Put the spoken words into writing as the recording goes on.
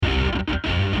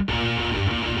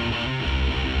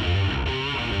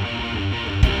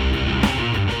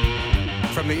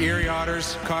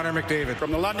Stars, Connor McDavid.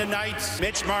 From the London Knights,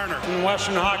 Mitch Marner. From the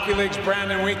Western Hockey League's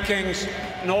Brandon Wheat Kings,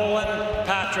 Nolan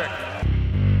Patrick.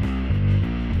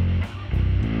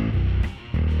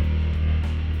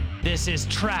 This is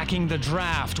Tracking the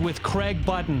Draft with Craig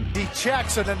Button. He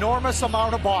checks an enormous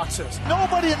amount of boxes.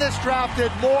 Nobody in this draft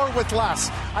did more with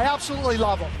less. I absolutely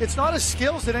love him. It's not his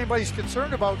skills that anybody's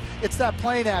concerned about. It's that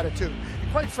playing attitude.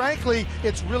 And quite frankly,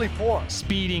 it's really poor.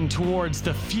 Speeding towards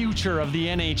the future of the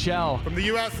NHL. From the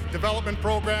U.S. Development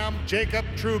Program, Jacob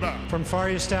Trouba. From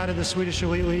Färjestad of the Swedish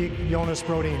Elite League, Jonas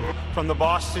Brodin. From the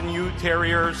Boston U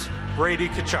Terriers, Brady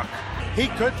Tkachuk. He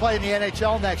could play in the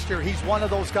NHL next year. He's one of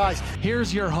those guys.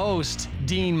 Here's your host,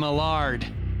 Dean Millard.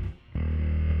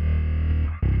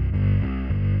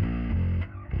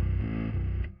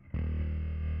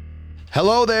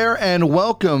 Hello there, and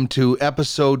welcome to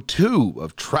episode 2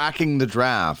 of Tracking the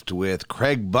Draft with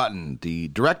Craig Button, the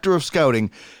Director of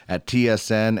Scouting at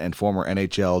TSN and former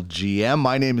NHL GM.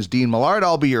 My name is Dean Millard.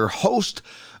 I'll be your host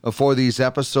for these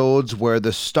episodes where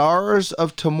the stars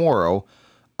of tomorrow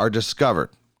are discovered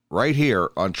right here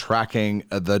on Tracking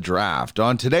the Draft.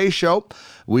 On today's show,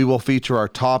 we will feature our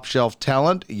top shelf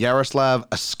talent, Yaroslav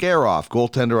Askarov,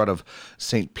 goaltender out of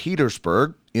St.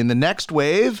 Petersburg. In the next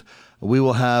wave, we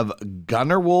will have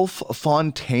Gunnar-Wolf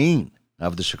Fontaine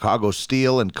of the Chicago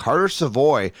Steel and Carter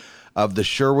Savoy of the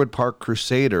Sherwood Park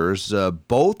Crusaders,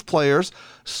 both players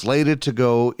slated to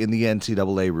go in the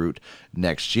NCAA route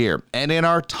next year. And in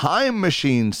our Time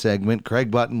Machine segment, Craig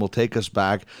Button will take us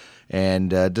back and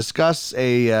discuss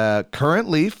a current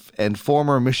Leaf and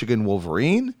former Michigan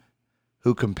Wolverine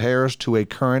who compares to a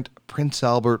current Prince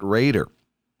Albert Raider. A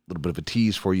little bit of a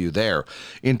tease for you there.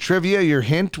 In trivia, your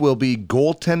hint will be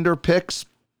goaltender picks.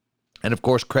 And of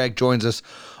course, Craig joins us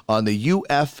on the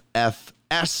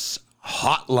UFFS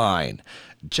hotline.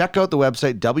 Check out the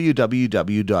website,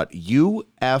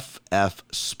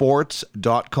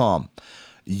 www.uffsports.com.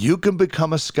 You can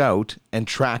become a scout and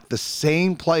track the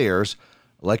same players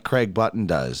like Craig Button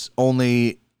does,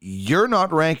 only you're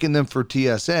not ranking them for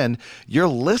TSN, you're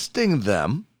listing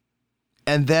them,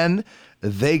 and then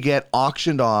they get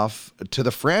auctioned off to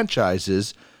the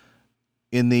franchises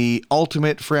in the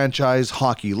Ultimate Franchise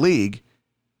Hockey League,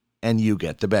 and you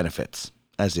get the benefits,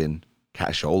 as in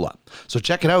cashola. So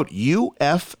check it out,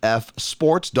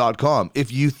 uffsports.com.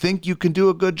 If you think you can do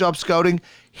a good job scouting,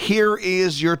 here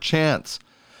is your chance.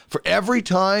 For every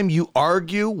time you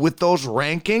argue with those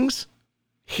rankings,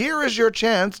 here is your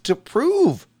chance to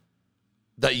prove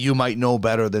that you might know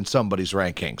better than somebody's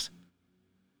rankings.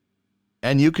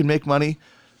 And you can make money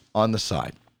on the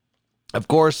side. Of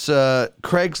course,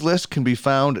 Craig's list can be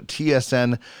found at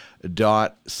tsn.ca.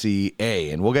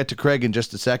 And we'll get to Craig in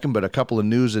just a second, but a couple of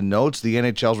news and notes. The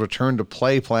NHL's return to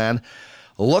play plan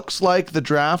looks like the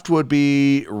draft would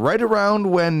be right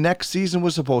around when next season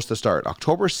was supposed to start.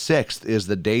 October 6th is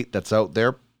the date that's out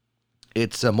there.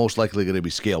 It's most likely going to be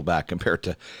scaled back compared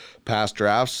to past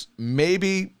drafts.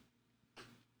 Maybe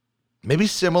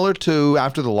similar to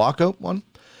after the lockout one.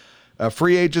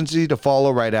 Free agency to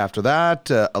follow right after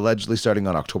that, allegedly starting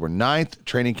on October 9th.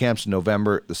 Training camps in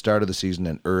November, the start of the season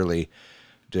in early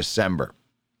December.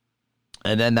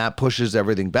 And then that pushes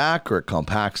everything back, or it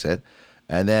compacts it.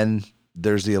 And then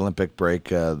there's the Olympic break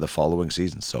the following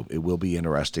season. So it will be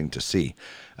interesting to see.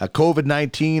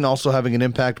 COVID-19 also having an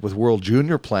impact with World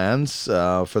Junior plans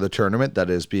for the tournament that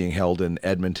is being held in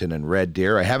Edmonton and Red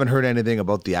Deer. I haven't heard anything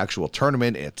about the actual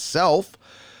tournament itself,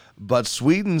 but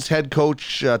Sweden's head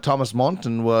coach Thomas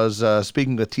Monton was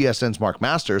speaking with TSN's Mark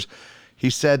Masters. He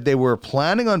said they were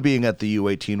planning on being at the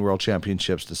U18 World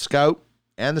Championships. The Scout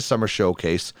and the Summer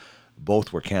Showcase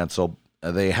both were canceled.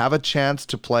 They have a chance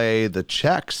to play the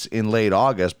Czechs in late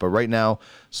August, but right now,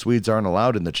 Swedes aren't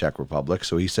allowed in the Czech Republic.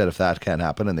 So he said if that can't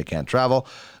happen and they can't travel,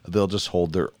 they'll just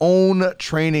hold their own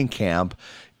training camp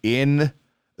in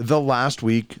the last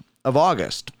week of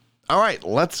August. All right,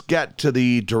 let's get to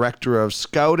the director of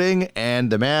scouting and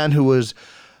the man who was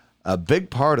a big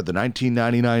part of the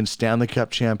 1999 Stanley Cup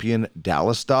champion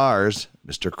Dallas Stars,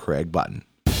 Mr. Craig Button.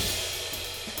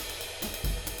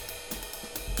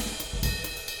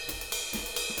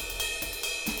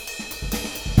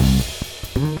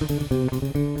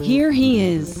 Here he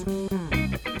is,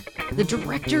 the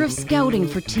director of scouting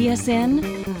for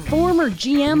TSN, former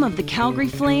GM of the Calgary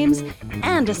Flames,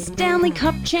 and a Stanley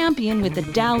Cup champion with the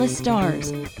Dallas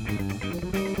Stars.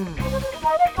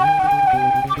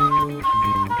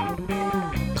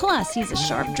 Plus, he's a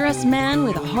sharp-dressed man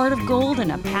with a heart of gold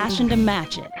and a passion to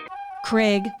match it.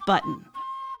 Craig Button.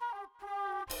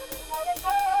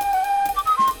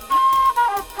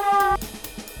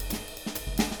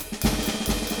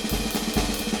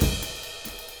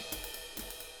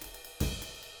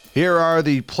 Here are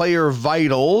the player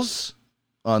vitals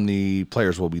on the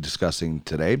players we'll be discussing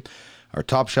today. Our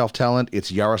top shelf talent, it's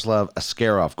Yaroslav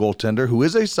Askarov, goaltender, who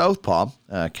is a southpaw,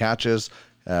 catches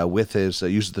with his,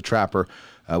 uses the trapper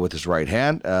with his right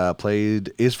hand,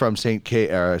 is from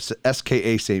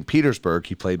SKA St. Petersburg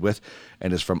he played with,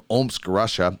 and is from Omsk,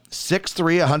 Russia.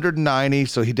 6'3", 190,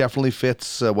 so he definitely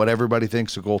fits what everybody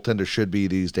thinks a goaltender should be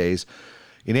these days.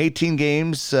 In 18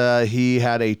 games, he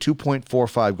had a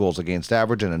 2.45 goals against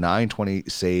average and a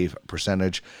 .920 save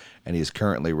percentage, and he is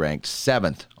currently ranked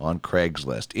 7th on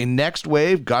Craigslist. In next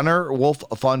wave, Gunnar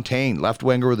Wolf-Fontaine, left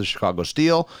winger with the Chicago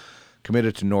Steel,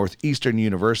 committed to Northeastern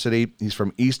University. He's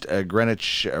from East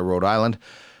Greenwich, Rhode Island.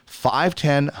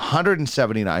 5'10",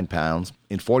 179 pounds.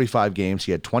 In 45 games,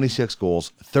 he had 26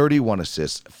 goals, 31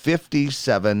 assists,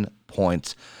 57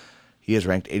 points. He is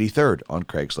ranked 83rd on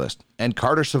Craigslist. And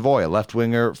Carter Savoy, a left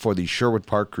winger for the Sherwood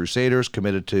Park Crusaders,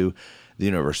 committed to the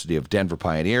University of Denver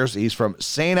Pioneers. He's from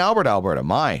St. Albert, Alberta,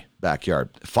 my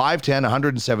backyard. 5'10",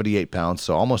 178 pounds,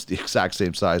 so almost the exact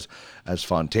same size as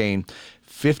Fontaine.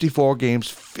 54 games,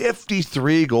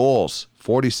 53 goals,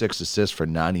 46 assists for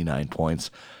 99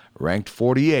 points. Ranked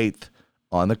 48th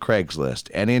on the Craigslist.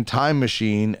 And in Time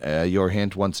Machine, your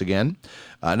hint once again,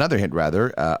 another hint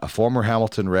rather, a former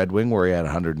Hamilton Red Wing where he had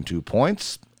 102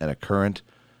 points, and a current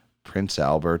Prince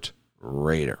Albert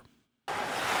Raider.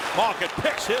 Malkin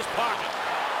picks his pocket.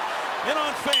 In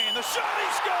on Fane, the shot,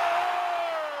 he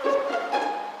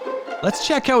scores! Let's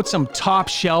check out some top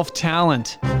shelf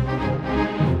talent.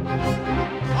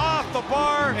 Off the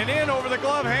bar and in over the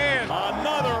glove hand.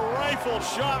 Another rifle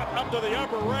shot up to the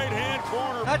upper right-hand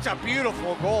corner. That's a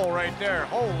beautiful goal right there.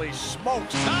 Holy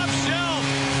smokes. Top shelf!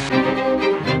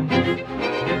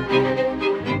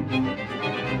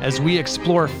 As we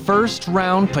explore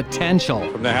first-round potential.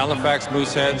 From the Halifax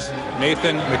Mooseheads,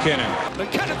 Nathan McKinnon.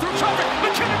 McKinnon through traffic.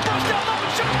 McKinnon goes down on the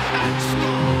shot and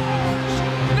scores!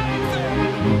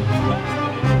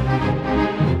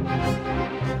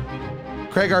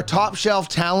 Craig, our top shelf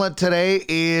talent today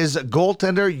is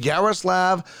goaltender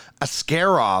Yaroslav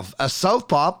Askarov, a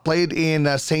southpaw, played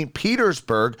in St.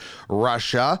 Petersburg,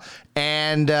 Russia,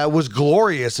 and was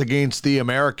glorious against the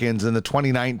Americans in the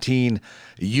 2019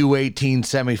 U18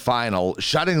 semifinal,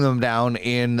 shutting them down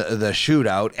in the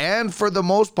shootout. And for the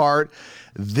most part,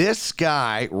 this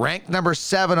guy, ranked number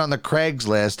 7 on the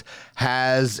Craigslist,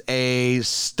 has a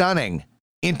stunning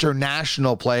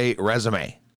international play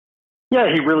resume. Yeah,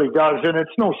 he really does. And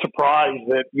it's no surprise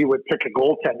that you would pick a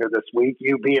goaltender this week.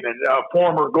 You being a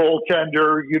former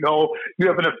goaltender, you know, you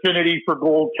have an affinity for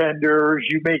goaltenders.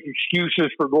 You make excuses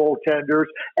for goaltenders.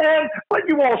 But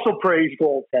you also praise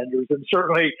goaltenders. And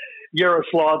certainly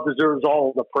Yaroslav deserves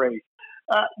all of the praise.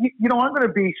 I'm going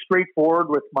to be straightforward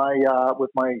with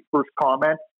my first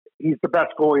comment. He's the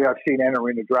best goalie I've seen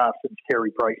entering the draft since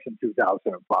Carey Price in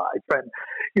 2005. And,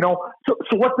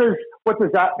 so what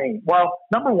does that mean? Well,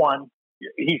 number one,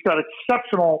 he's got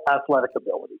exceptional athletic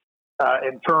ability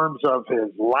in terms of his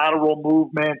lateral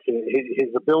movement, his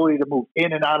ability to move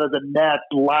in and out of the net,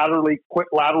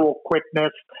 lateral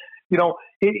quickness.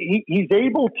 He's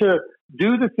able to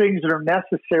do the things that are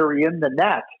necessary in the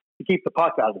net to keep the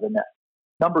puck out of the net.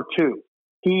 Number two,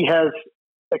 he has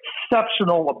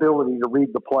exceptional ability to read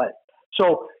the play.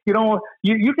 So, you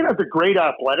can have the great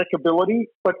athletic ability,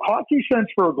 but hockey sense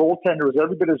for a goaltender is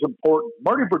every bit as important.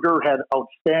 Marty Brodeur had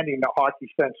outstanding hockey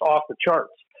sense off the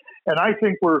charts. And I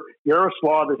think where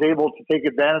Yaroslav is able to take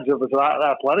advantage of his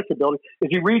athletic ability is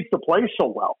he reads the play so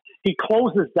well. He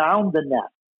closes down the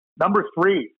net. Number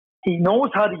three, he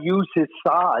knows how to use his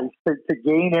size to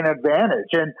gain an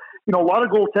advantage. And, a lot of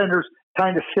goaltenders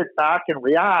kind of sit back and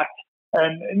react.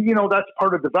 And that's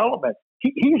part of development.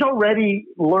 He's already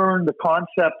learned the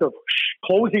concept of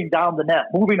closing down the net,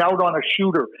 moving out on a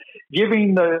shooter,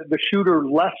 giving the shooter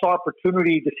less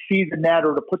opportunity to see the net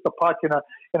or to put the puck in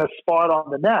a spot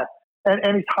on the net.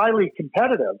 And he's highly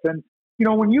competitive. And,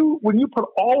 when you put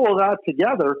all of that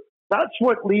together, that's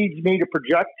what leads me to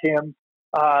project him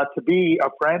to be a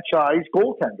franchise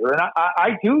goaltender. And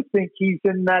I do think he's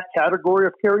in that category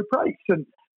of Carey Price. And,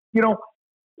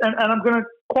 and I'm going to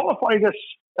qualify this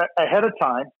ahead of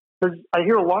time, because I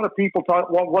hear a lot of people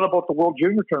talk, well, what about the World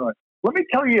Junior Tournament? Let me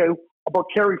tell you about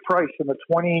Carey Price in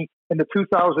the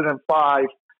 2005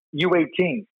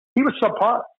 U18. He was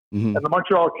subpar. Mm-hmm. And the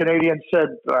Montreal Canadiens said,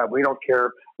 we don't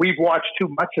care. We've watched too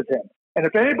much of him. And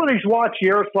if anybody's watched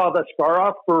Yaroslav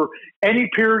Askarov for any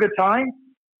period of time,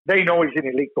 they know he's an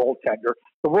elite goaltender.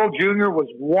 The World Junior was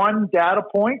one data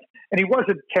point, and he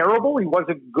wasn't terrible. He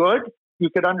wasn't good. You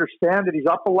could understand that he's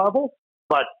up a level,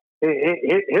 but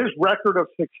his record of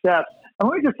success. And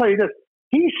let me just tell you this.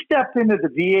 He stepped into the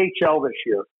VHL this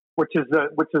year which is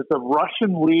the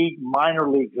Russian league minor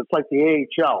leagues. It's like the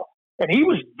AHL. And he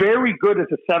was very good as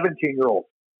a 17-year-old.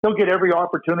 He'll get every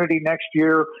opportunity next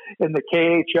year in the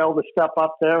KHL to step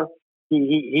up there.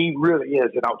 He really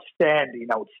is an outstanding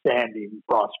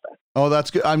prospect. Oh, that's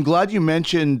good. I'm glad you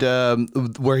mentioned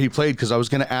where he played, because I was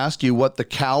going to ask you what the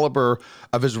caliber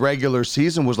of his regular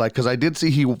season was like, because I did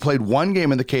see he played one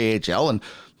game in the KHL and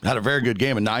had a very good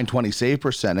game, a .920 save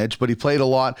percentage, but he played a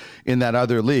lot in that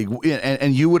other league.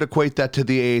 And you would equate that to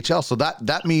the AHL. So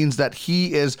that means that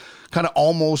he is kind of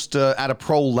almost at a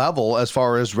pro level as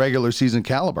far as regular season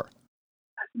caliber.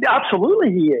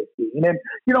 Absolutely, he is, Dean. And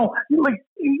you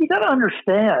got to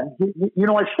understand.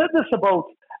 I said this about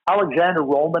Alexander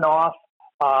Romanov,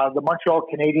 the Montreal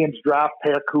Canadiens draft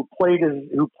pick, who played as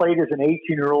an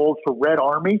 18-year-old for Red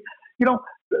Army.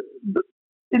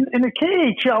 In the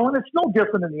KHL, and it's no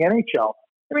different in the NHL.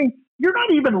 I mean, you're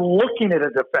not even looking at a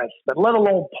defenseman, let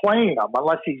alone playing him,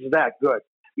 unless he's that good.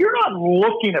 You're not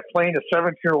looking at playing a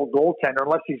 17-year-old goaltender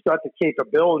unless he's got the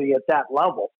capability at that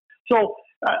level. So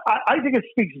I think it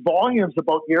speaks volumes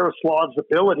about Yaroslav's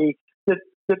ability that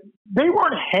they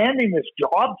weren't handing this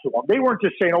job to him. They weren't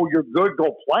just saying, "Oh, you're good,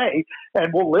 go play,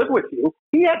 and we'll live with you."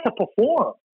 He had to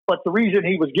perform. But the reason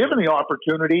he was given the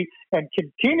opportunity and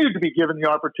continued to be given the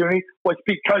opportunity was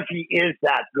because he is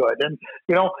that good. And,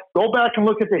 go back and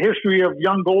look at the history of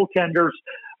young goaltenders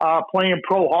playing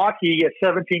pro hockey at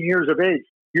 17 years of age.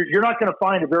 You're not going to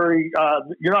find very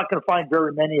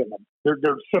many of them. There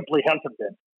simply hasn't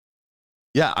been.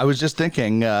 Yeah, I was just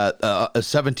thinking a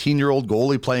 17-year-old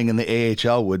goalie playing in the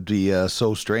AHL would be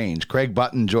so strange. Craig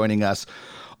Button joining us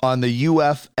on the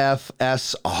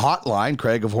UFFS hotline.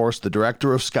 Craig, of course, the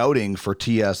director of scouting for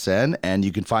TSN, and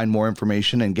you can find more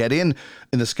information and get in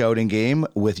the scouting game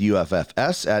with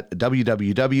UFFS at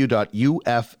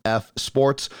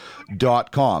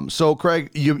www.uffsports.com. So,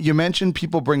 Craig, you mentioned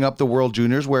people bring up the World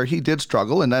Juniors where he did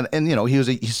struggle, and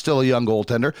he's still a young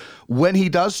goaltender. When he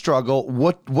does struggle,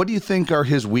 what do you think are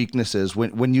his weaknesses?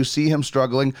 When you see him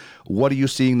struggling, what are you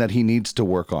seeing that he needs to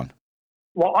work on?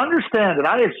 Well, understand that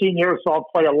I have seen Yaroslav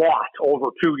play a lot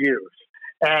over 2 years.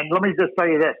 And let me just tell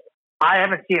you this. I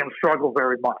haven't seen him struggle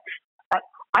very much.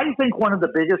 I think one of the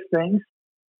biggest things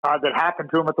that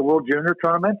happened to him at the World Junior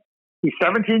Tournament, he's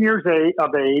 17 years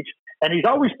of age, and he's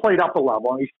always played up a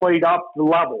level, and he's played up the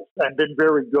levels and been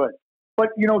very good.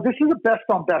 But, this is a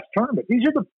best-on-best tournament. These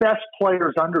are the best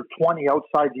players under 20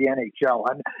 outside the NHL,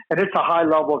 and it's a high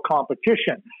level of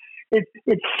competition.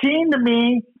 It seemed to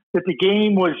me that the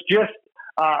game was just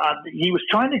he was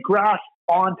trying to grasp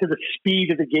onto the speed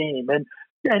of the game, and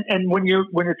when you're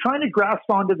trying to grasp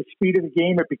onto the speed of the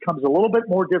game, it becomes a little bit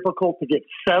more difficult to get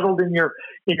settled in your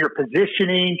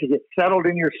positioning, to get settled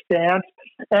in your stance.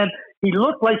 And he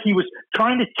looked like he was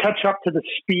trying to catch up to the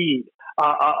speed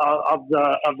of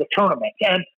the tournament.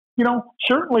 And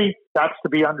certainly that's to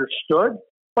be understood.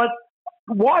 But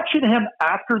watching him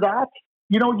after that,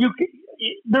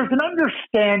 there's an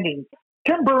understanding.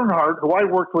 Tim Bernhardt, who I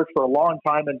worked with for a long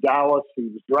time in Dallas, he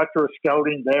was director of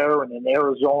scouting there and in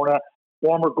Arizona,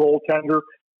 former goaltender.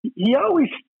 He always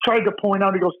tried to point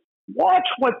out, he goes, watch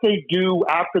what they do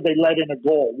after they let in a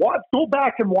goal. Go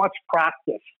back and watch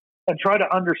practice and try to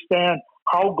understand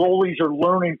how goalies are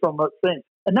learning from a thing.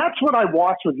 And that's what I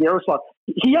watched with Yaroslav.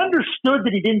 He understood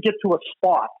that he didn't get to a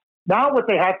spot. Now what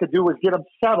they have to do is get him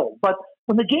settled. But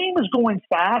when the game is going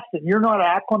fast and you're not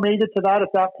acclimated to that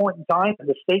at that point in time and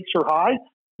the stakes are high,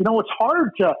 it's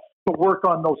hard to work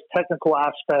on those technical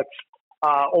aspects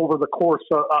over the course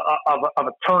of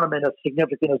a tournament as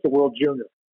significant as the World Junior.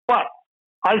 But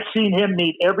I've seen him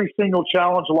meet every single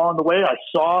challenge along the way. I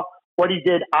saw what he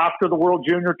did after the World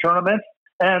Junior tournament.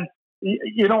 And,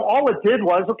 all it did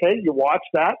was, okay, you watch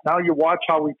that. Now you watch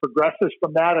how he progresses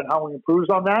from that and how he improves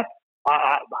on that.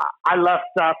 I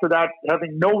left after that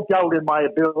having no doubt in my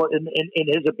ability, in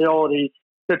his ability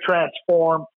to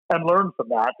transform and learn from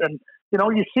that. And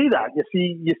you see that. You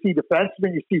see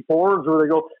defensemen, you see forwards where they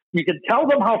go. You can tell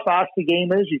them how fast the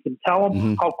game is. You can tell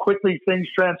them how quickly things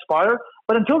transpire.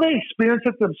 But until they experience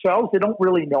it themselves, they don't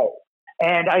really know.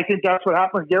 And I think that's what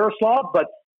happened with Yaroslav. But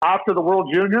after the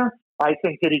World Junior, I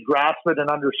think that he grasped it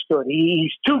and understood.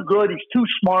 He's too good. He's too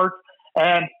smart.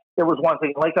 And there was one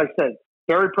thing, like I said.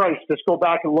 Carey Price, just go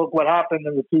back and look what happened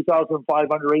in the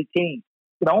 2005 under-18.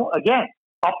 Again,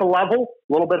 up a level,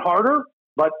 a little bit harder,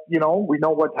 but, we know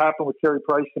what happened with Carey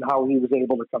Price and how he was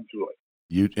able to come through it.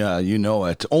 You know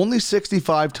it. Only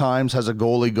 65 times has a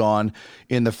goalie gone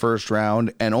in the first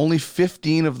round, and only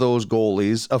 15 of those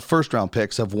goalies of first-round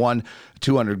picks have won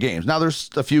 200 games. Now, there's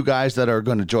a few guys that are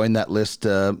going to join that list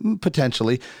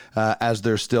potentially as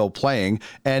they're still playing,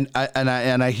 and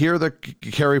I hear the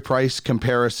Carey Price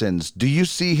comparisons. Do you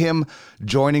see him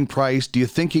joining Price? Do you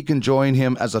think he can join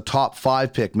him as a top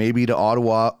 5 pick, maybe to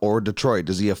Ottawa or Detroit?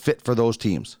 Is he a fit for those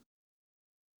teams?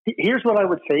 Here's what I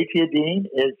would say to you, Dean,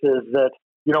 is that,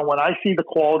 you know, when I see the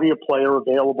quality of player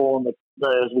available in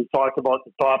as we talked about,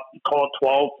 the top, call it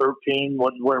 12, 13,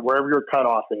 wherever your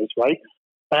cutoff is, right?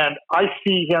 And I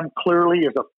see him clearly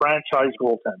as a franchise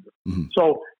goaltender. Mm-hmm.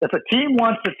 So if a team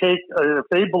wants to if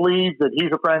they believe that he's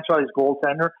a franchise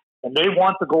goaltender and they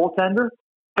want the goaltender,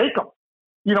 take him.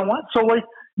 You know what? So, like,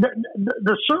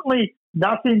 there's certainly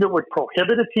nothing that would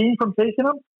prohibit a team from taking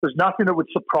him. There's nothing that would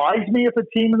surprise me if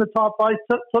a team in the top 5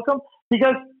 took him,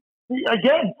 because,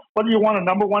 again, whether you want a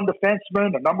number 1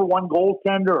 defenseman, a number 1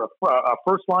 goaltender, a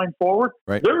first-line forward,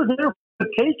 right, they're there for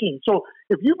taking. So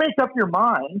if you make up your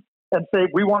mind and say,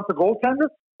 we want the goaltender,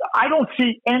 I don't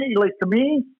see any, like, to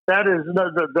me, that's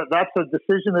a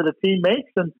decision that a team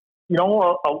makes, and, you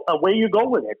know, away you go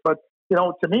with it. But, you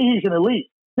know, to me, he's an elite.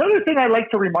 The other thing I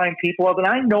like to remind people of, and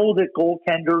I know that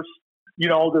goaltenders, you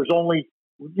know, there's only,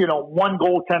 you know, 1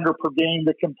 goaltender per game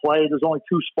that can play. There's only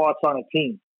 2 spots on a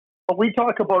team. But we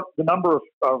talk about the number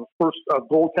of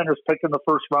goaltenders picked in the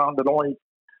first round that only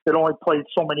played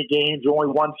so many games, only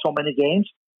won so many games.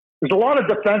 There's a lot of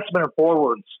defensemen and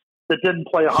forwards that didn't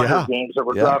play 100 games that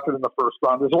were drafted in the first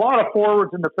round. There's a lot of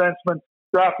forwards and defensemen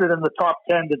drafted in the top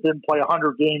 10 that didn't play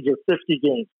 100 games or 50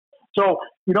 games. So,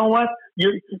 you know what?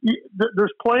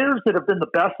 There's players that have been the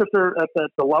best at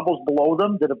the levels below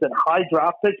them, that have been high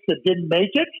draft picks, that didn't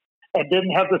make it and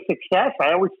didn't have the success.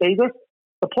 I always say this.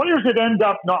 The players that end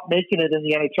up not making it in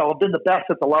the NHL have been the best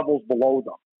at the levels below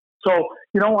them. So,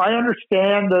 you know, I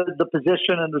understand the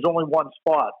position and there's only 1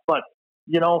 spot. But,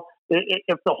 you know,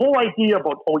 if the whole idea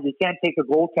about, you can't take a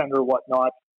goaltender or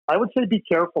whatnot, I would say be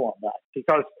careful on that,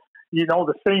 because, you know,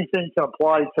 the same thing can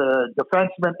apply to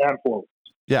defensemen and forwards.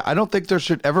 Yeah, I don't think there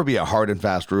should ever be a hard and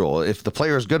fast rule. If the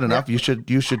player is good enough, you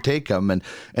should take him.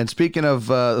 And speaking of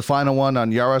the final one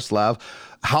on Yaroslav,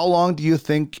 how long do you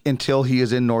think until he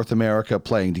is in North America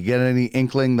playing? Do you get any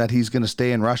inkling that he's going to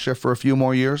stay in Russia for a few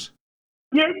more years?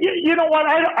 Yeah, you know what?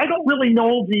 I don't really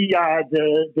know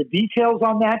the details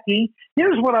on that, Dean.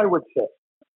 Here's what I would say.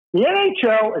 The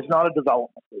NHL is not a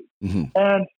development league. Mm-hmm.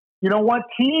 And you know what?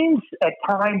 Teams at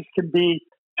times can be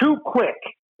too quick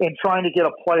in trying to get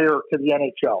a player to the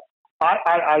NHL.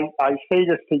 I say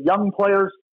this to young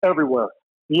players everywhere.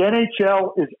 The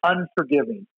NHL is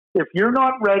unforgiving. If you're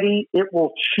not ready, it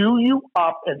will chew you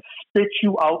up and spit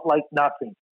you out like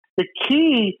nothing. The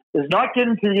key is not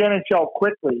getting to the NHL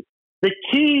quickly. The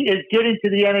key is getting to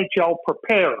the NHL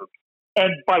prepared. And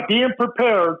by being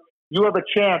prepared, you have a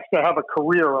chance to have a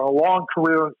career, a long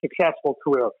career and successful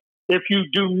career. If you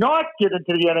do not get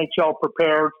into the NHL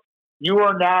prepared, you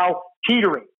are now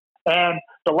teetering. And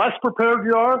the less prepared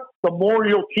you are, the more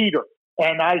you'll teeter.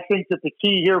 And I think that the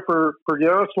key here for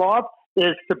Yaroslav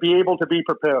is to be able to be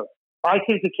prepared. I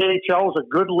think the KHL is a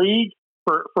good league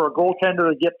for a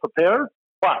goaltender to get prepared.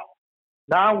 But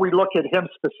now we look at him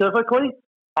specifically.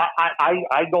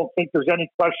 I don't think there's any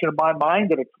question in my mind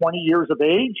that at 20 years of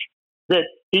age that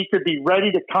he could be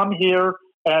ready to come here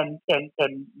and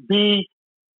be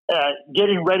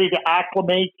getting ready to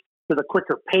acclimate to the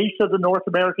quicker pace of the North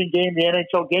American game, the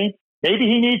NHL game. Maybe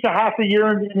he needs a half a year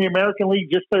in the American League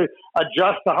just to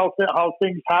adjust to how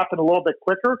things happen a little bit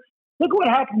quicker. Look what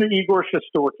happened to Igor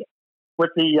Shesterkin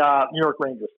with the New York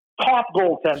Rangers. Top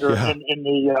goaltender in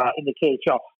the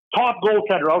KHL. Top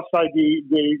goaltender outside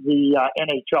the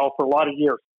NHL for a lot of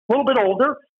years. A little bit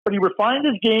older, but he refined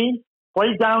his game,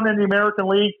 played down in the American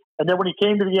League, and then when he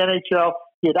came to the NHL,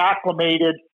 he had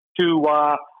acclimated to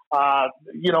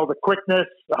the quickness,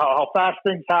 how fast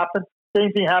things happen.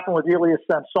 Same thing happened with Ilya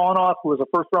Samsonov, who was a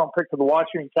first-round pick to the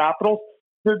Washington Capitals.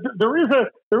 There is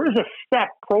a step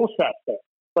process there,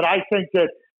 but I think that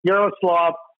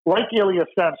Yaroslav, like Ilya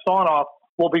Samsonov,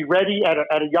 will be ready at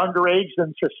a younger age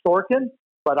than Shesterkin.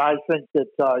 But I think that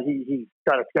he's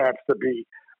got a chance to be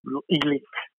elite.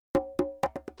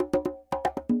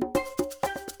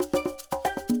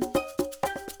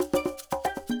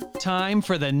 Time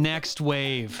for the next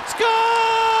wave.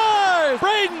 Scores!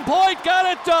 Braden Point got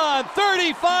it done.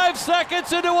 35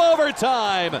 seconds into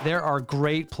overtime. There are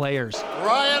great players.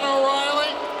 Ryan O'Reilly,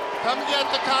 come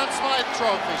get the Conn Smythe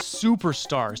Trophy.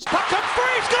 Superstars. Puck up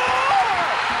free, score!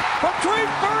 From Trent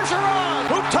Bergeron,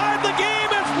 who tied the game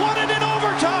and won it in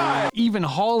overtime. Even even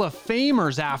Hall of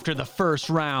Famers after the first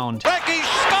round. Recchi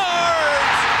scores!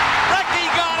 Recchi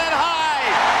got it high!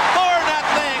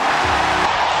 4-0!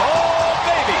 Oh,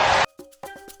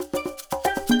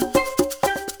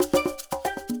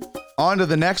 baby! On to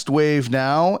the next wave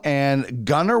now, and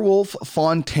Gunnar-Wolf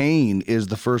Fontaine is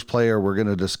the first player we're going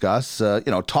to discuss.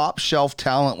 Top shelf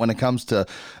talent when it comes to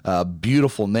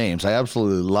beautiful names. I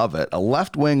absolutely love it. A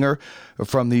left winger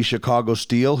from the Chicago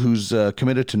Steel who's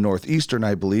committed to Northeastern,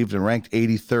 I believe, and ranked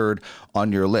 83rd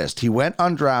on your list. He went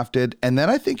undrafted, and then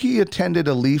I think he attended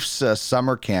a Leafs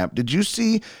summer camp. Did you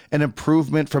see an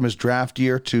improvement from his draft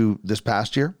year to this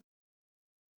past year?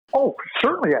 Oh,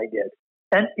 certainly I did.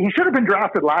 And he should have been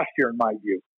drafted last year, in my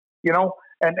view.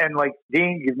 And like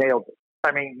Dean, you nailed it.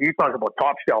 I mean, you talk about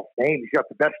top shelf name. He's got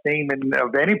the best name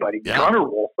of anybody. Yeah.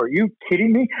 Gunnar-Wolf. Are you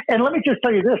kidding me? And let me just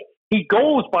tell you this: he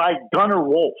goes by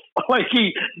Gunnar-Wolf. Like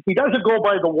he doesn't go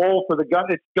by the Wolf or the gun.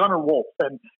 It's Gunnar-Wolf.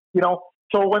 And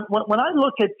so when I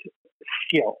look at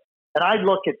skill and I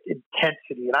look at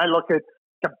intensity and I look at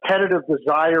competitive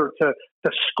desire to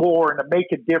score and to make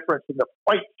a difference and to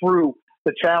fight through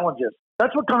the challenges,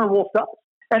 that's what Gunnar-Wolf does.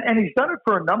 And he's done it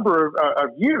for a number of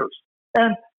years.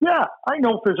 And yeah, I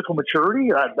know physical maturity.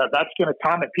 That's going to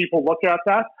come, and people look at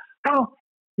that. Well,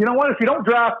 you know what? If you don't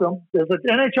draft him, if the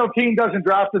NHL team doesn't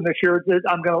draft him this year,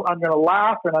 I'm going to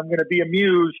laugh and I'm going to be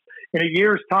amused in a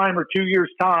year's time or 2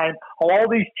 years' time. All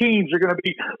these teams are going to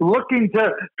be looking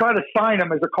to try to sign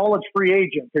him as a college free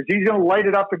agent because he's going to light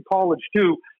it up in college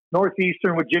too.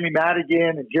 Northeastern with Jimmy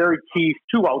Madigan and Jerry Keefe,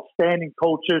 two outstanding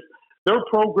coaches. Their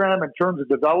program in terms of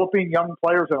developing young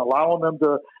players and allowing them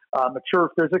to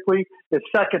mature physically is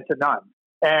second to none.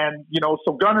 And,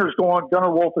 so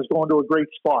Gunnar-Wolf is going to a great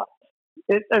spot.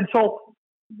 And so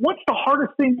what's the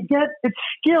hardest thing to get? It's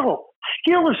skill.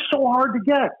 Skill is so hard to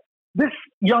get. This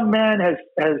young man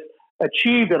has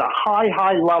achieved at a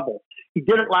high level. He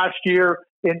did it last year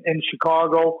in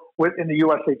Chicago in the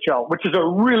USHL, which is a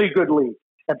really good league.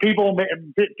 And people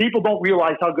don't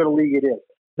realize how good a league it is.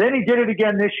 Then he did it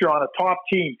again this year on a top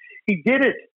team. He did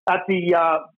it at the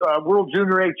World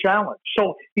Junior A Challenge.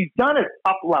 So he's done it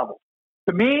up level.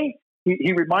 To me,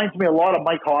 he reminds me a lot of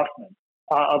Mike Hoffman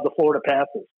of the Florida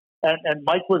Panthers. And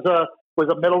Mike was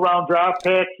a middle round draft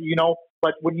pick,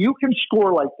 but when you can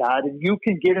score like that and you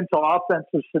can get into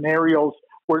offensive scenarios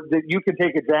that you can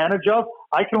take advantage of,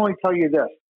 I can only tell you this: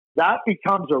 that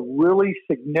becomes a really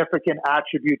significant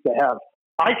attribute to have.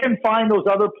 I can find those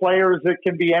other players that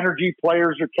can be energy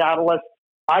players or catalysts.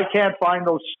 I can't find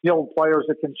those skilled players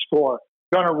that can score.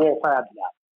 Gunnar-Wolf had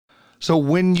that. So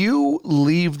when you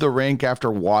leave the rink after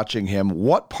watching him,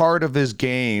 what part of his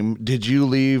game did you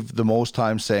leave the most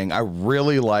time saying, I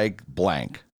really like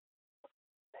blank?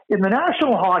 In the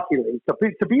National Hockey League,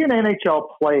 to be an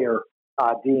NHL player,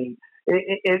 Dean,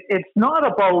 it's not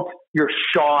about your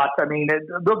shot. I mean,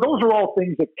 those are all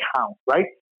things that count, right?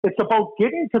 It's about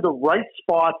getting to the right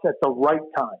spots at the right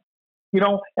time.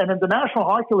 And at the National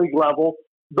Hockey League level,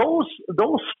 those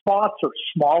spots are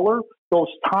smaller, those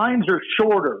times are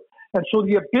shorter. And so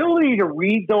the ability to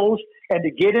read those and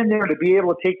to get in there and to be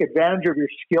able to take advantage of your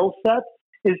skill set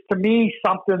is, to me,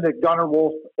 something that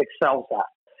Gunnar-Wolf excels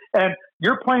at. And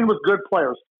you're playing with good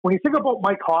players. When you think about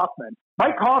Mike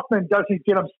Hoffman doesn't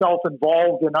get himself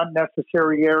involved in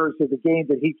unnecessary areas of the game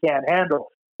that he can't handle.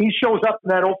 He shows up in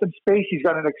that open space, he's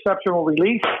got an exceptional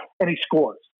release, and he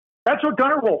scores. That's what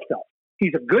Gunnar-Wolf does.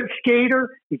 He's a good skater,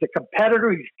 he's a competitor,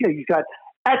 he's got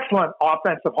excellent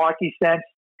offensive hockey sense,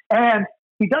 and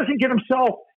he doesn't get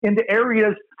himself into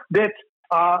areas that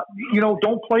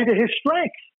don't play to his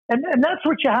strengths. And that's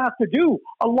what you have to do.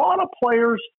 A lot of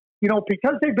players,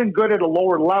 because they've been good at a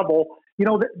lower level,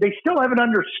 they still haven't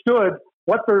understood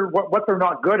what they're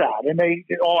not good at. And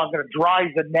I'm going to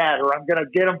drive the net, or I'm going to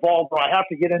get involved, or I have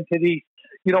to get into these,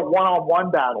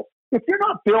 one-on-one battles. If you're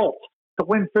not built to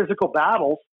win physical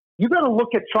battles, you got to look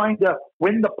at trying to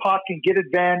win the puck and get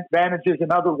advantages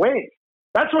in other ways.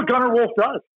 That's what Gunnar-Wolf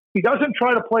does. He doesn't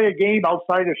try to play a game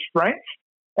outside his strengths.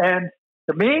 And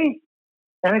to me,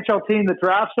 NHL team that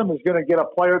drafts him is going to get a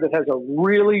player that has a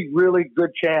really, really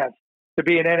good chance to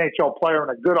be an NHL player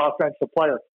and a good offensive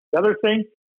player. The other thing,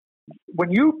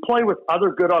 when you play with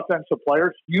other good offensive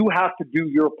players, you have to do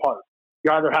your part.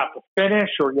 You either have to finish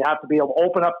or you have to be able to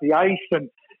open up the ice. And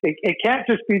it can't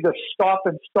just be the stop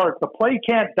and start. The play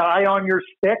can't die on your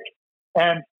stick.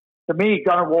 And to me,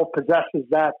 Gunnar-Wolf possesses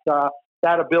that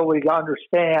ability to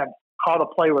understand how to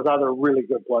play with other really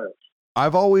good players.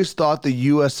 I've always thought the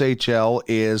USHL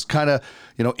is kind of,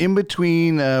 in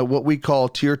between what we call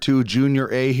Tier 2 Junior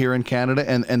A here in Canada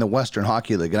and the Western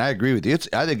Hockey League. And I agree with you.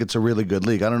 I think it's a really good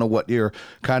league. I don't know what your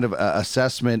kind of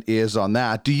assessment is on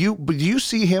that. Do you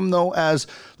see him, though, as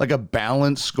like a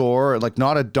balanced scorer, like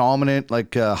not a dominant,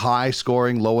 like high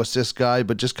scoring, low assist guy,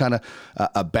 but just kind of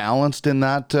a balanced in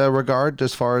that regard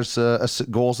as far as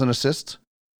goals and assists?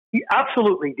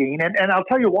 Absolutely, Dean. And I'll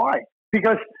tell you why.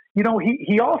 Because he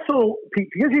also,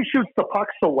 because he shoots the puck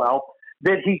so well,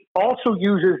 that he also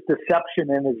uses deception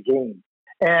in his game.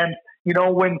 And,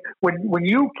 when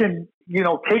you can,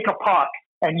 take a puck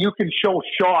and you can show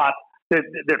shot that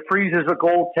freezes a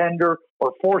goaltender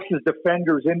or forces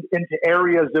defenders into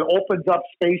areas that opens up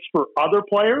space for other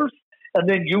players, and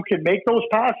then you can make those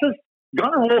passes,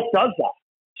 Gunnar Wolf does that.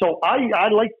 So I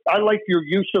like your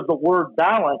use of the word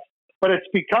balance, but it's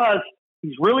because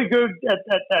he's really good at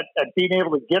being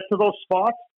able to get to those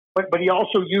spots, but he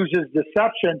also uses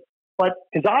deception. But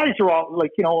his eyes are all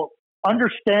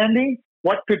understanding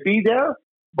what could be there.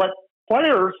 But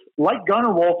players like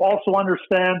Gunnar Wolf also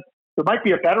understand there might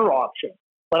be a better option.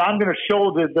 But I'm going to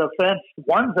show the defense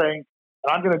one thing,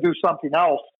 and I'm going to do something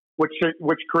else, which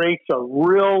creates a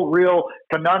real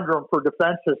conundrum for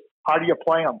defenses. How do you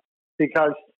play them?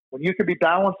 Because when you can be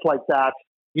balanced like that,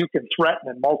 you can threaten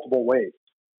in multiple ways.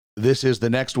 This is the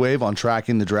Next Wave on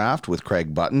Tracking the Draft with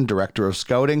Craig Button, Director of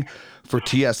Scouting for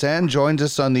TSN. Joins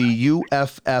us on the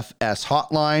UFFS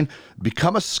hotline.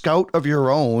 Become a scout of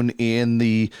your own in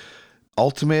the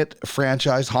Ultimate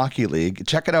Franchise Hockey League.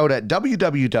 Check it out at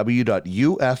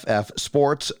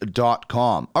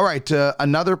www.uffsports.com. All right,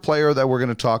 another player that we're going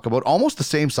to talk about, almost the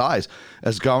same size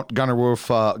as Gunnar Wolf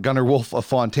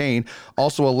Fontaine,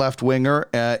 also a left winger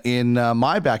in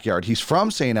my backyard. He's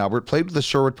from St. Albert, played with the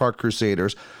Sherwood Park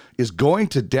Crusaders, is going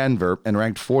to Denver and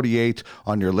ranked 48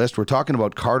 on your list. We're talking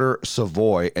about Carter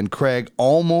Savoie. And Craig,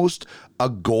 almost a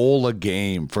goal a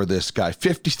game for this guy.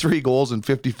 53 goals in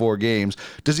 54 games.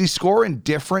 Does he score in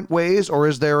different ways, or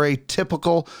is there a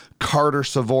typical Carter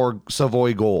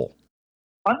Savoie goal?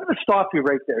 I'm going to stop you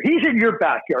right there. He's in your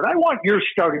backyard. I want your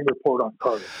scouting report on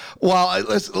Carter. Well,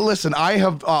 listen, I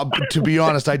have, to be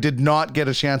honest, I did not get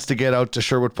a chance to get out to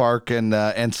Sherwood Park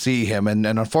and see him. And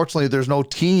unfortunately, there's no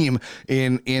team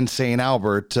in St.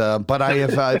 Albert. But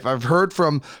I've heard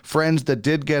from friends that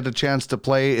did get a chance to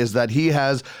play is that he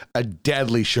has a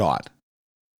deadly shot.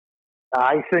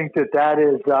 I think that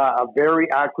is a very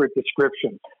accurate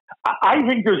description. I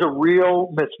think there's a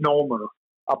real misnomer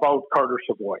about Carter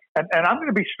Savoie. And I'm going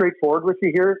to be straightforward with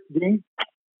you here, Dean.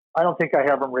 I don't think I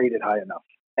have him rated high enough.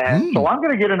 And so I'm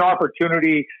going to get an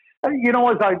opportunity. One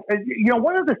of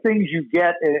the things you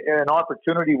get an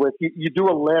opportunity with, you do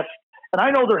a list. And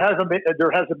I know there hasn't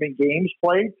been games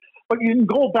played, but you can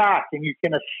go back and you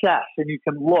can assess and you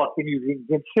can look and you can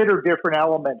consider different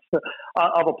elements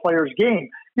of a player's game.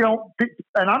 And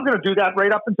I'm going to do that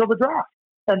right up until the draft.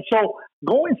 And so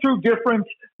going through different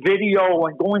video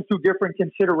and going through different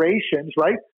considerations,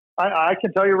 right? I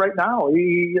can tell you right now,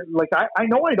 I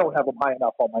know I don't have him high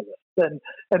enough on my list.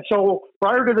 And so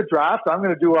prior to the draft, I'm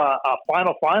going to do a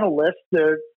final list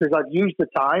because I've used the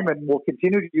time and will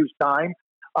continue to use time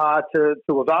to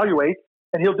evaluate.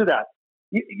 And he'll do that.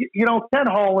 Ken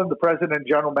Holland, the president and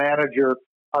general manager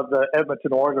of the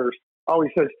Edmonton Oilers, always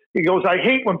says, he goes, I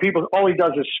hate when all he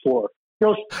does is score. He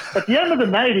goes, at the end of the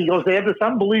night, he goes, they have this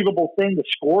unbelievable thing, the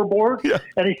scoreboard. Yeah.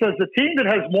 And he says the team that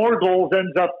has more goals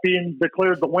ends up being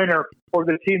declared the winner, or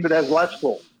the team that has less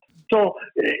goals. So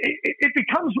it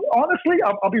becomes, honestly,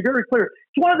 I'll be very clear.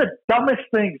 It's one of the dumbest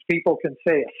things people can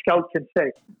say, a scout can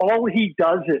say. All he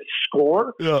does is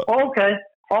score. Yeah. Okay,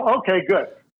 good.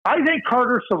 I think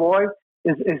Carter Savoie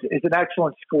is an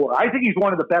excellent scorer. I think he's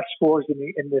one of the best scorers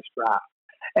in this draft.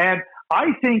 And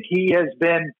I think he has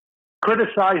been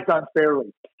criticized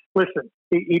unfairly. Listen,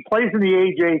 he plays in the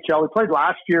AJHL. He played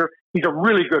last year. He's a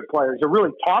really good player. He's a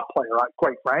really top player,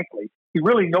 quite frankly. He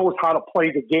really knows how to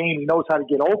play the game. He knows how to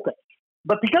get open.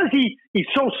 But because he's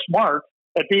so smart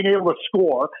at being able to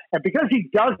score, and because he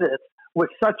does it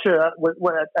with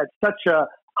at such a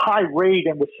high rate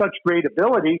and with such great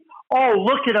ability, oh,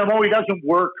 look at him. Oh, he doesn't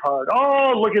work hard.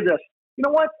 Oh, look at this. You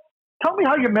know what? Tell me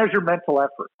how you measure mental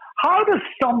effort. How does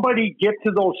somebody get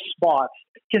to those spots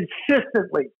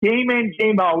consistently, game in,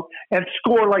 game out, and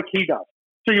score like he does?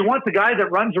 So you want the guy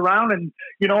that runs around and,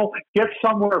 gets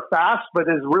somewhere fast but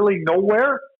is really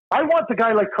nowhere? I want the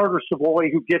guy like Carter Savoie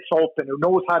who gets open, who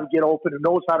knows how to get open, who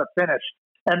knows how to finish.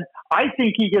 And I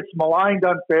think he gets maligned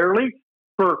unfairly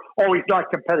for, he's not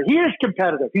competitive. He is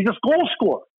competitive. He's a goal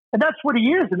scorer. And that's what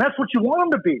he is, and that's what you want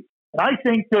him to be. And I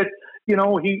think that,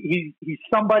 he's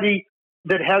somebody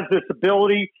that has this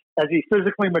ability as he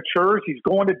physically matures, he's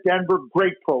going to Denver,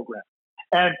 great program.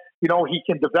 And, you know, he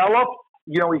can develop.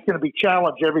 You know, he's going to be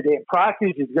challenged every day in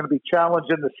practice. He's going to be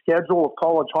challenged in the schedule of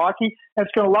college hockey. And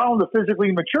it's going to allow him to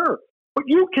physically mature. But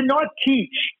you cannot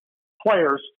teach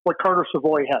players what Carter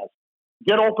Savoie has.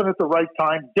 Get open at the right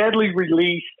time, deadly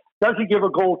release, doesn't give a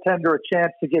goaltender a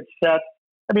chance to get set.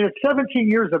 I mean, at 17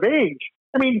 years of age,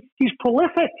 I mean, he's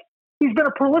prolific. He's been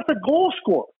a prolific goal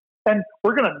scorer. And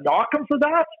we're going to knock him for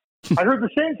that? I heard the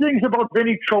same things about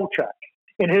Vinny Trocheck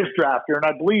in his draft year, and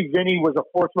I believe Vinny was a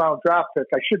fourth-round draft pick.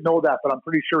 I should know that, but I'm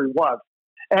pretty sure he was.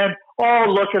 And, oh,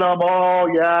 look at him. Oh,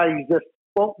 yeah, he's just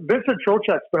 – well, Vincent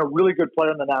Trocheck's been a really good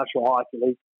player in the National Hockey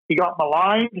League. He got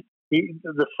maligned.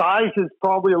 The size is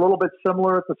probably a little bit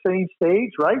similar at the same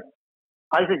stage, right?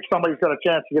 I think somebody's got a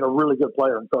chance to get a really good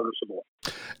player in Carter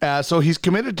Savoie. So he's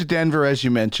committed to Denver, as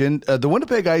you mentioned. The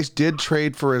Winnipeg Ice did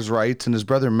trade for his rights, and his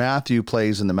brother Matthew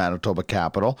plays in the Manitoba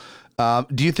Capital.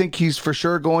 Do you think he's for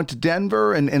sure going to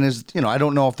Denver? And is, you know, I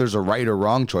don't know if there's a right or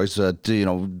wrong choice. You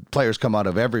know, players come out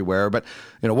of everywhere, but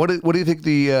you know, what do you think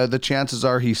the chances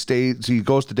are he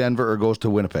goes to Denver or goes to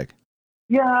Winnipeg?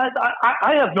 Yeah,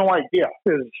 I have no idea.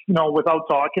 You know, without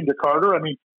talking to Carter, I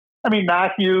mean,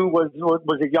 Matthew was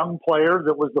a young player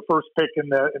that was the first pick in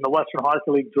the Western Hockey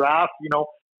League draft. You know,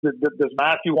 does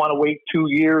Matthew want to wait 2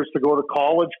 years to go to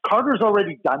college? Carter's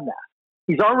already done that.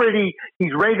 He's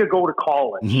ready to go to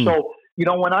college. Mm-hmm. So, you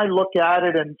know, when I look at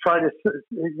it and try to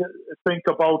think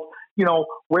about, you know,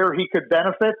 where he could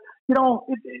benefit, you know,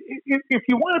 if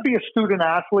you want to be a student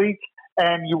athlete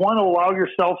and you want to allow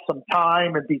yourself some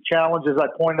time and be challenged, as I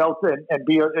point out, and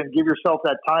give yourself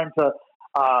that time to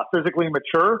physically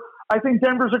mature, I think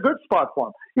Denver's a good spot for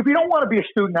him. If you don't want to be a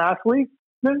student athlete,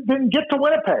 then get to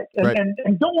Winnipeg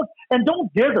and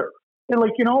don't dither. And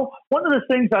like, you know, one of the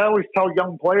things I always tell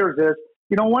young players is,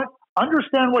 you know what?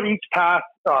 Understand what each path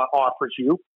offers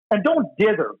you, and don't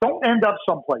dither. Don't end up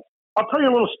someplace. I'll tell you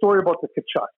a little story about the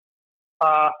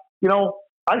Tkachuk. You know,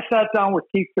 I sat down with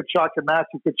Keith Tkachuk and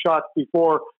Matthew Tkachuk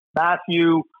before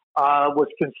Matthew was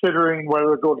considering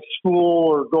whether to go to school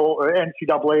or go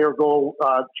NCAA or go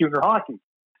junior hockey.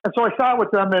 And so I sat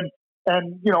with them,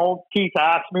 and you know, Keith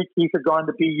asked me. Keith had gone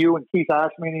to BU, and Keith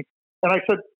asked me, and I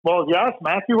said, "Well, you asked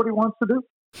Matthew what he wants to do."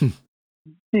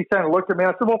 Keith kind of looked at me.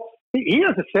 I said, "Well, he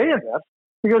has a say in this,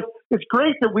 because it's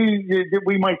great that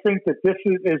we might think that this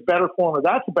is better for him or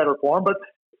that's better for him."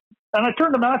 And I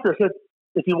turned to Matthew. I said,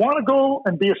 "If you want to go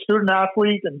and be a student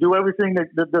athlete and do everything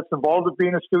that's involved with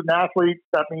being a student athlete,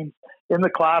 that means in the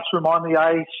classroom, on the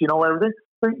ice, you know, everything,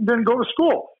 then go to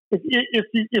school.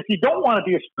 If you don't want to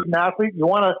be a student athlete, you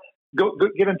want to go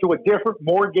get into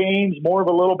more games, more of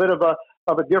a little bit of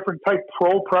a different type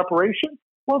pro preparation,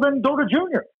 well, then go to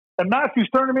junior." And Matthew's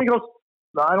turned to me and goes,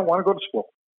 "No, I don't want to go to school."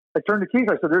 I turned to Keith.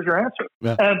 I said, "There's your answer."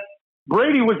 Yeah. And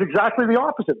Brady was exactly the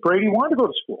opposite. Brady wanted to go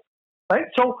to school, right?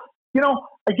 So, you know,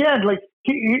 again, like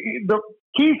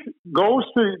Keith goes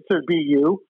to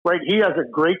BU, right? He has a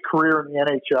great career in the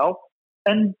NHL.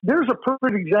 And there's a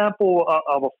perfect example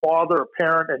of a father, a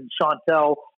parent, and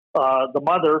Chantel, the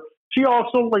mother. She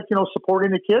also, like, you know,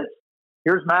 supporting the kids.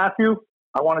 Here's Matthew.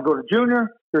 I want to go to junior.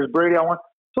 Here's Brady.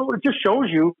 So it just shows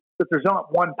you that there's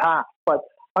not one path. But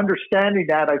understanding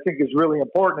that, I think, is really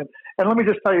important. And let me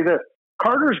just tell you this.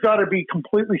 Carter's got to be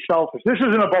completely selfish. This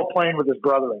isn't about playing with his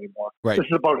brother anymore. Right. This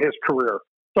is about his career.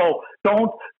 So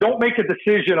don't make a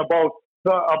decision about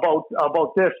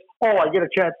this. Oh, I get a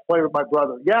chance to play with my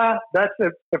brother. Yeah, that's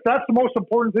it. If that's the most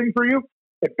important thing for you,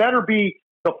 it better be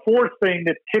the fourth thing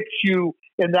that tips you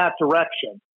in that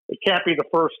direction. It can't be the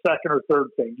first, second, or third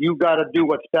thing. You got to do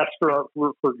what's best for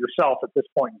yourself at this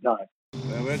point in time.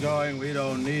 Where we're going, we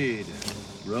don't need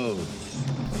roads.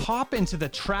 Hop into the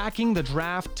Tracking the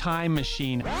Draft time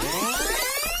machine.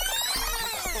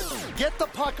 Get the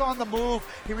puck on the move.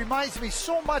 He reminds me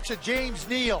so much of James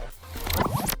Neal.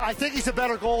 I think he's a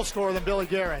better goal scorer than Billy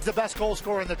Guerin. He's the best goal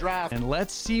scorer in the draft. And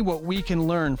let's see what we can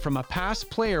learn from a past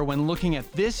player when looking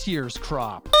at this year's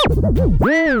crop.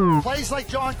 Plays like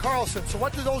John Carlson. So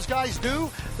what do those guys do?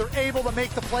 They're able to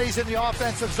make the plays in the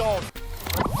offensive zone.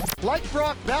 Like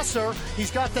Brock Besser,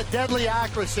 he's got the deadly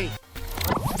accuracy.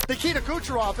 Nikita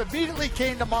Kucherov immediately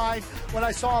came to mind when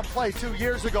I saw him play 2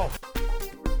 years ago.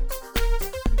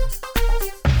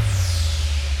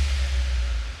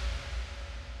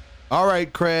 All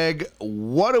right, Craig,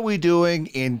 what are we doing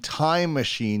in Time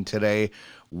Machine today?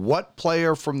 What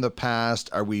player from the past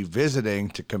are we visiting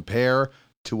to compare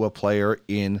to a player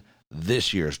in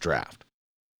this year's draft?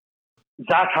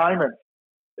 Zach Hyman.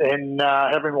 And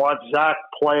having watched Zach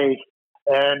play,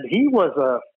 and he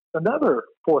was another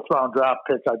fourth-round draft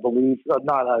pick, I believe.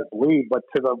 Not I believe, but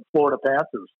to the Florida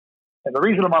Panthers. And the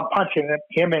reason I'm punching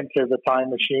him into the time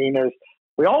machine is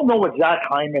we all know what Zach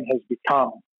Hyman has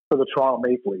become for the Toronto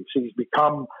Maple Leafs. He's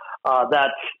become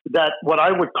that what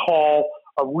I would call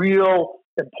a real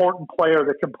important player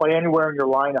that can play anywhere in your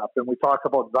lineup. And we talk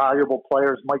about valuable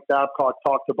players. Mike Babcock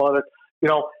talked about it. You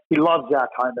know, he loves Zach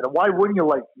Hyman. And why wouldn't you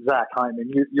like Zach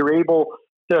Hyman? You're able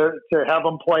to have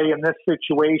him play in this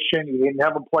situation. You didn't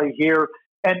have him play here.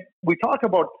 And we talk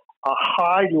about a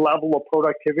high level of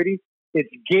productivity. It's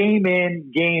game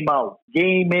in, game out.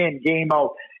 Game in, game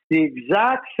out. The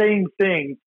exact same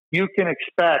thing you can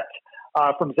expect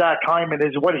from Zach Hyman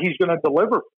is what he's going to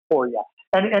deliver for you.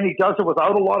 And he does it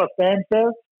without a lot of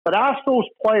fanfare. But ask those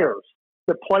players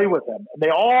that play with him. And they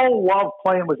all love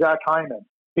playing with Zach Hyman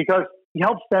because he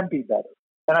helps them be better.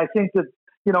 And I think that,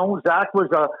 you know, Zach was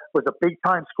a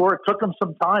big-time scorer. It took him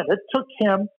some time. It took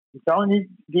him, I'm telling you,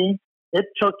 Dean, it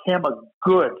took him a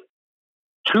good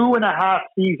 2.5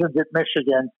 seasons at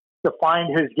Michigan to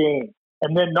find his game.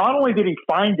 And then not only did he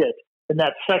find it in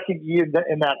that second year,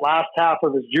 in that last half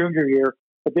of his junior year,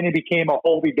 but then he became a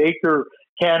Hobey Baker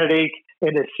candidate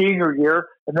in his senior year.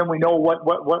 And then we know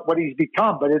what he's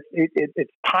become. But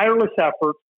it's tireless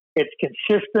effort. It's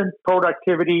consistent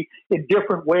productivity in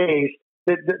different ways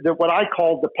that what I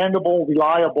call dependable,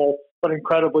 reliable, but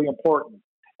incredibly important.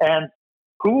 And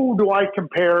who do I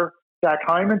compare Zach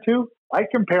Hyman to? I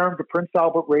compare him to Prince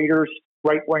Albert Raiders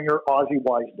right winger Ozzy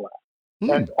Weisblatt.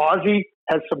 And Ozzy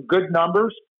has some good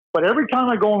numbers, but every time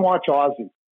I go and watch Ozzy,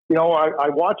 you know, I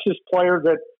watch this player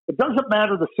that it doesn't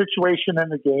matter the situation in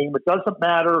the game. It doesn't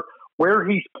matter where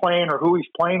he's playing or who he's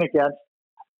playing against.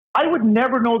 I would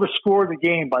never know the score of the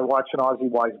game by watching Ozzy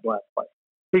Weisblatt play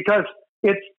because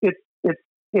it's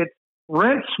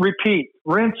rinse, repeat,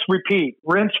 rinse, repeat,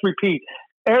 rinse, repeat.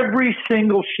 Every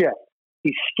single shift.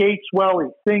 He skates well.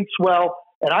 He thinks well.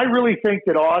 And I really think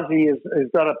that Ozzy has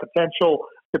got a potential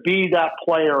to be that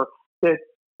player that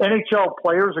NHL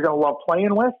players are going to love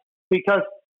playing with because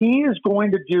he is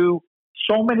going to do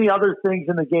so many other things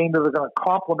in the game that are going to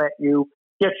complement you,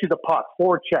 get you the puck,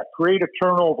 forecheck, create a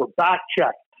turnover, back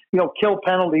check, you know, kill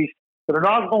penalties that are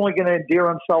not only going to endear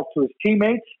himself to his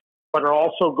teammates, but are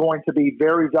also going to be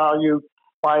very valued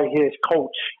by his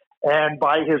coach and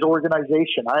by his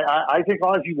organization. I think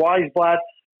Ozzy Weisblatt,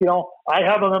 you know, I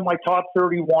have him in my top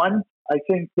 31. I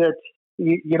think that,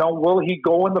 you know, will he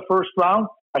go in the first round?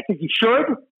 I think he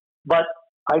should, but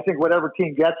I think whatever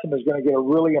team gets him is going to get a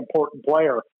really important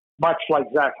player, much like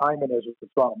Zach Hyman is with the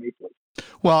Toronto Maple Leafs.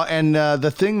 Well, and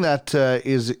the thing that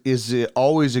is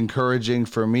always encouraging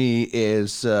for me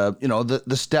is, you know,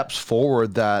 the steps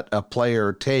forward that a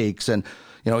player takes. And,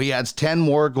 you know, he adds 10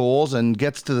 more goals and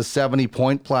gets to the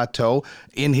 70-point plateau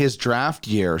in his draft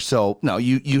year. So, no,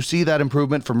 you see that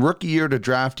improvement from rookie year to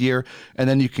draft year, and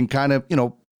then you can kind of, you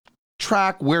know,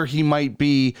 track where he might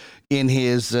be in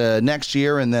his next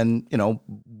year, and then, you know,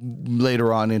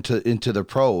 later on into the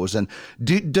pros. And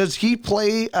does he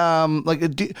play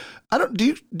do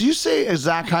you say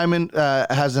Zach Hyman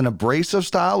has an abrasive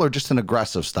style or just an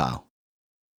aggressive style?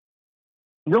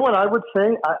 You know what I would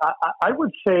say? I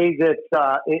would say that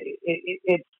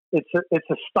it's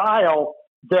a style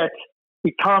that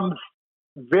becomes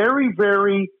very,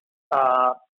 very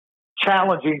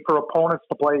challenging for opponents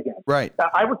to play against. Right.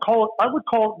 I would call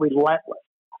it relentless.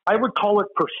 I would call it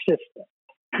persistent.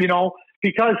 You know,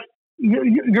 because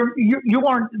you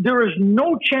aren't. There is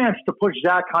no chance to push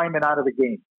Zach Hyman out of the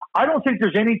game. I don't think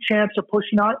there's any chance of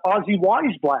pushing out Ozzy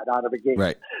Weisblatt out of the game.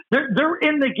 Right. They're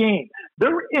in the game.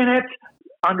 They're in it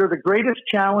under the greatest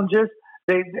challenges.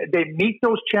 They meet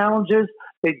those challenges.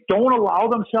 They don't allow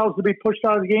themselves to be pushed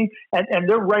out of the game, and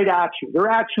they're right at you. They're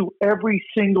at you every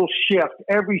single shift,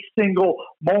 every single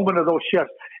moment of those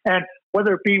shifts. And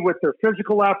whether it be with their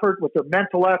physical effort, with their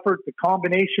mental effort, the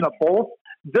combination of both,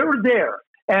 they're there.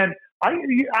 And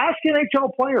you ask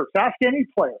NHL players, ask any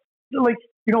player, like,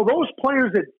 you know, those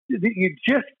players that you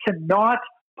just cannot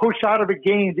push out of a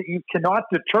game, that you cannot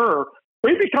deter,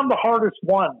 they become the hardest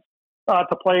ones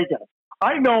to play against.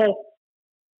 I know,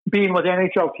 being with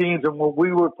NHL teams, and when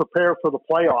we would prepare for the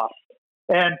playoffs,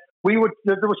 and there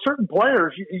were certain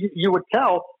players you would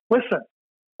tell, listen,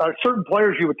 certain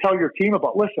players you would tell your team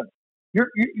about, listen,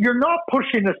 you're not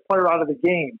pushing this player out of the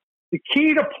game. The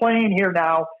key to playing here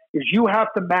now is you have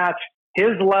to match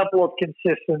his level of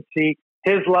consistency,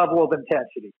 his level of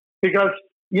intensity, because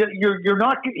he's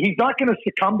not going to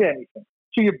succumb to anything.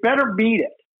 So you better meet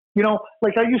it. You know,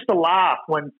 like I used to laugh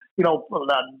when, you know,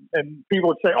 and people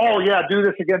would say, oh, yeah, do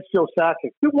this against Joe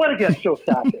Sakic. Do what against Joe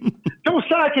Sakic? Joe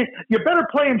Sakic, you better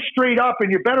play him straight up,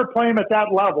 and you better play him at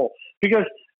that level, because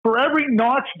for every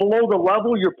notch below the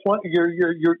level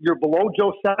you're below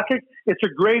Joe Sakic, it's a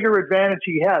greater advantage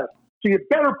he has. So you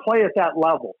better play at that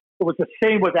level. It was the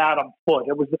same with Adam Foote.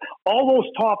 It was all those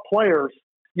top players,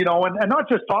 and not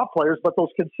just top players, but those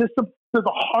consistent, they're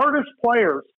the hardest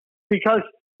players because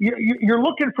you're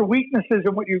looking for weaknesses,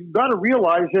 and what you've got to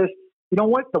realize is, the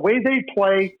way they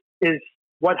play is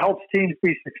what helps teams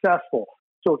be successful.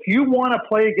 So if you want to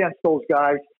play against those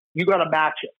guys, you got to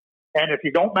match it. And if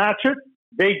you don't match it,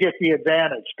 they get the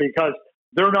advantage because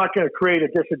they're not going to create a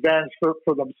disadvantage for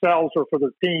themselves or for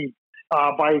their team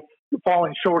by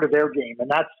falling short of their game. And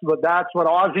that's what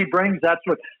Ozzy brings. That's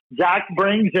what Zach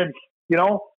brings. And,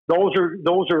 those are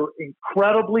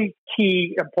incredibly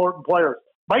key, important players.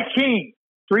 Mike Keane,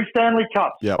 3 Stanley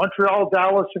Cups, yep. Montreal,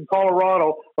 Dallas, and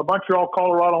Colorado, or Montreal,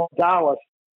 Colorado, and Dallas.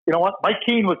 You know what? Mike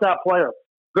Keane was that player.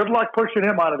 Good luck pushing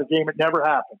him out of the game. It never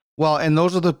happened. Well, and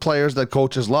those are the players that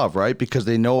coaches love, right? Because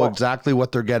they know exactly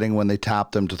what they're getting when they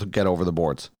tap them to get over the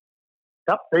boards.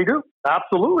 Yep, they do.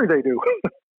 Absolutely, they do.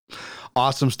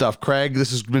 Awesome stuff, Craig.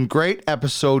 This has been great.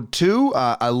 Episode 2.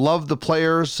 I love the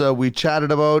players we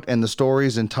chatted about and the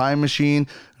stories in Time Machine,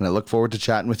 and I look forward to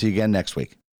chatting with you again next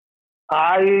week.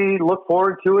 I look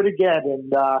forward to it again,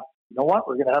 and you know what?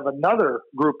 We're going to have another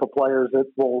group of players that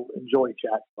will enjoy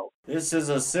chatting about. This is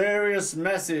a serious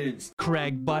message.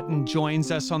 Craig Button joins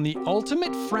us on the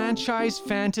Ultimate Franchise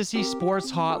Fantasy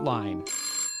Sports Hotline.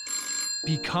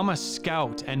 Become a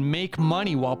scout and make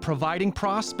money while providing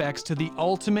prospects to the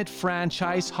Ultimate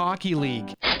Franchise Hockey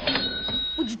League.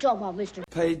 What you talking about, mister?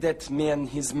 Pay that man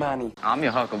his money. I'm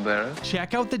your huckleberry.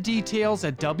 Check out the details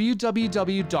at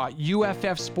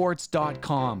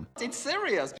www.uffsports.com. It's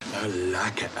serious. I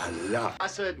like it a lot. I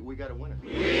said we got a winner.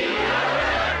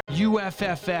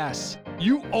 UFFS.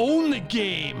 You own the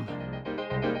game.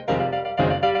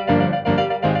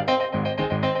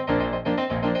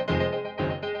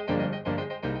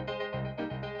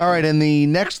 All right, in the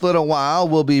next little while,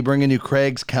 we'll be bringing you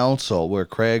Craig's Counsel, where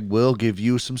Craig will give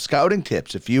you some scouting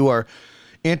tips. If you are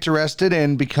interested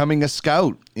in becoming a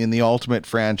scout in the Ultimate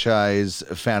Franchise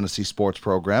Fantasy Sports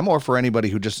Program, or for anybody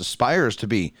who just aspires to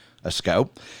be a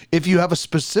scout, if you have a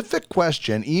specific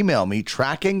question, email me,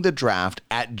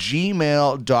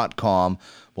 trackingthedraft@gmail.com.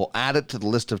 We'll add it to the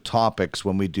list of topics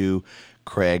when we do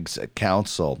Craig's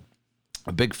Counsel.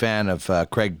 A big fan of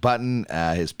Craig Button,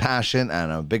 his passion,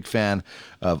 and I'm a big fan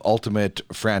of Ultimate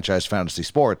Franchise Fantasy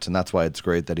Sports, and that's why it's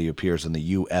great that he appears in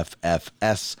the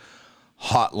UFFS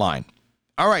hotline.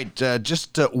 All right,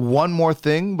 just one more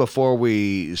thing before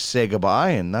we say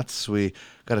goodbye, and that's we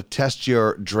got to test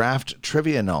your draft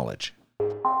trivia knowledge.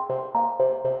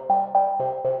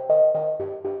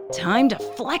 Time to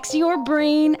flex your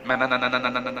brain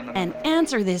and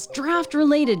answer this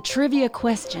draft-related trivia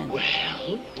question.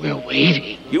 Well, we're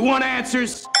waiting. You want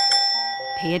answers?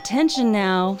 Pay attention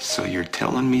now. So you're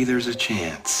telling me there's a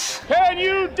chance? Can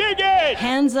you dig it?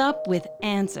 Hands up with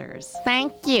answers.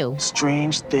 Thank you.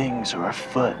 Strange things are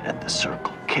afoot at the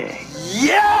Circle K.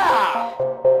 Yeah!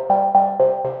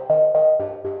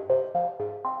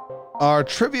 Our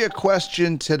trivia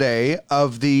question today: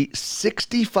 of the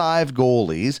 65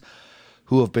 goalies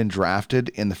who have been drafted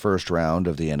in the first round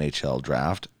of the NHL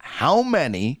draft, how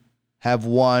many have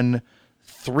won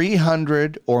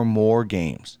 300 or more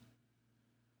games?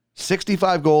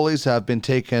 65 goalies have been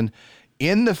taken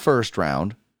in the first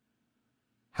round.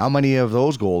 How many of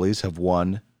those goalies have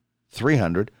won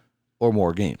 300 or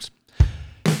more games?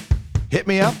 Hit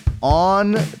me up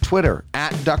on Twitter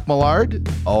 @DuckMillard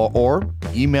or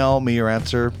email me your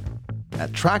answer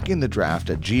at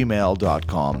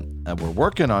trackingthedraft@gmail.com. And we're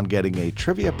working on getting a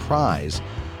trivia prize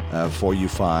for you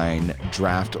fine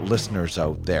draft listeners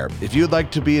out there. If you'd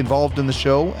like to be involved in the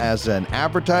show as an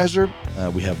advertiser,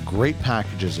 we have great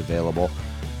packages available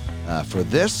for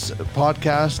this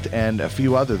podcast and a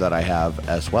few other that I have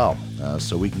as well.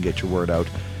 So we can get your word out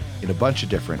in a bunch of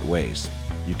different ways.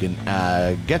 You can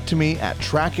get to me at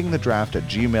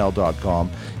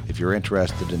trackingthedraft@gmail.com if you're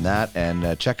interested in that,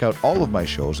 and check out all of my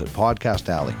shows at Podcast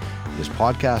Alley. It is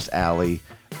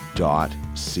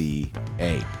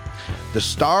podcastalley.ca. The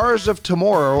stars of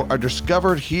tomorrow are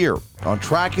discovered here on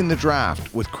Tracking the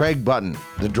Draft with Craig Button,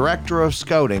 the Director of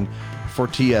Scouting for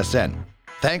TSN.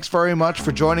 Thanks very much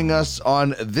for joining us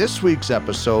on this week's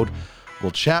episode. We'll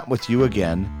chat with you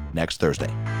again next Thursday.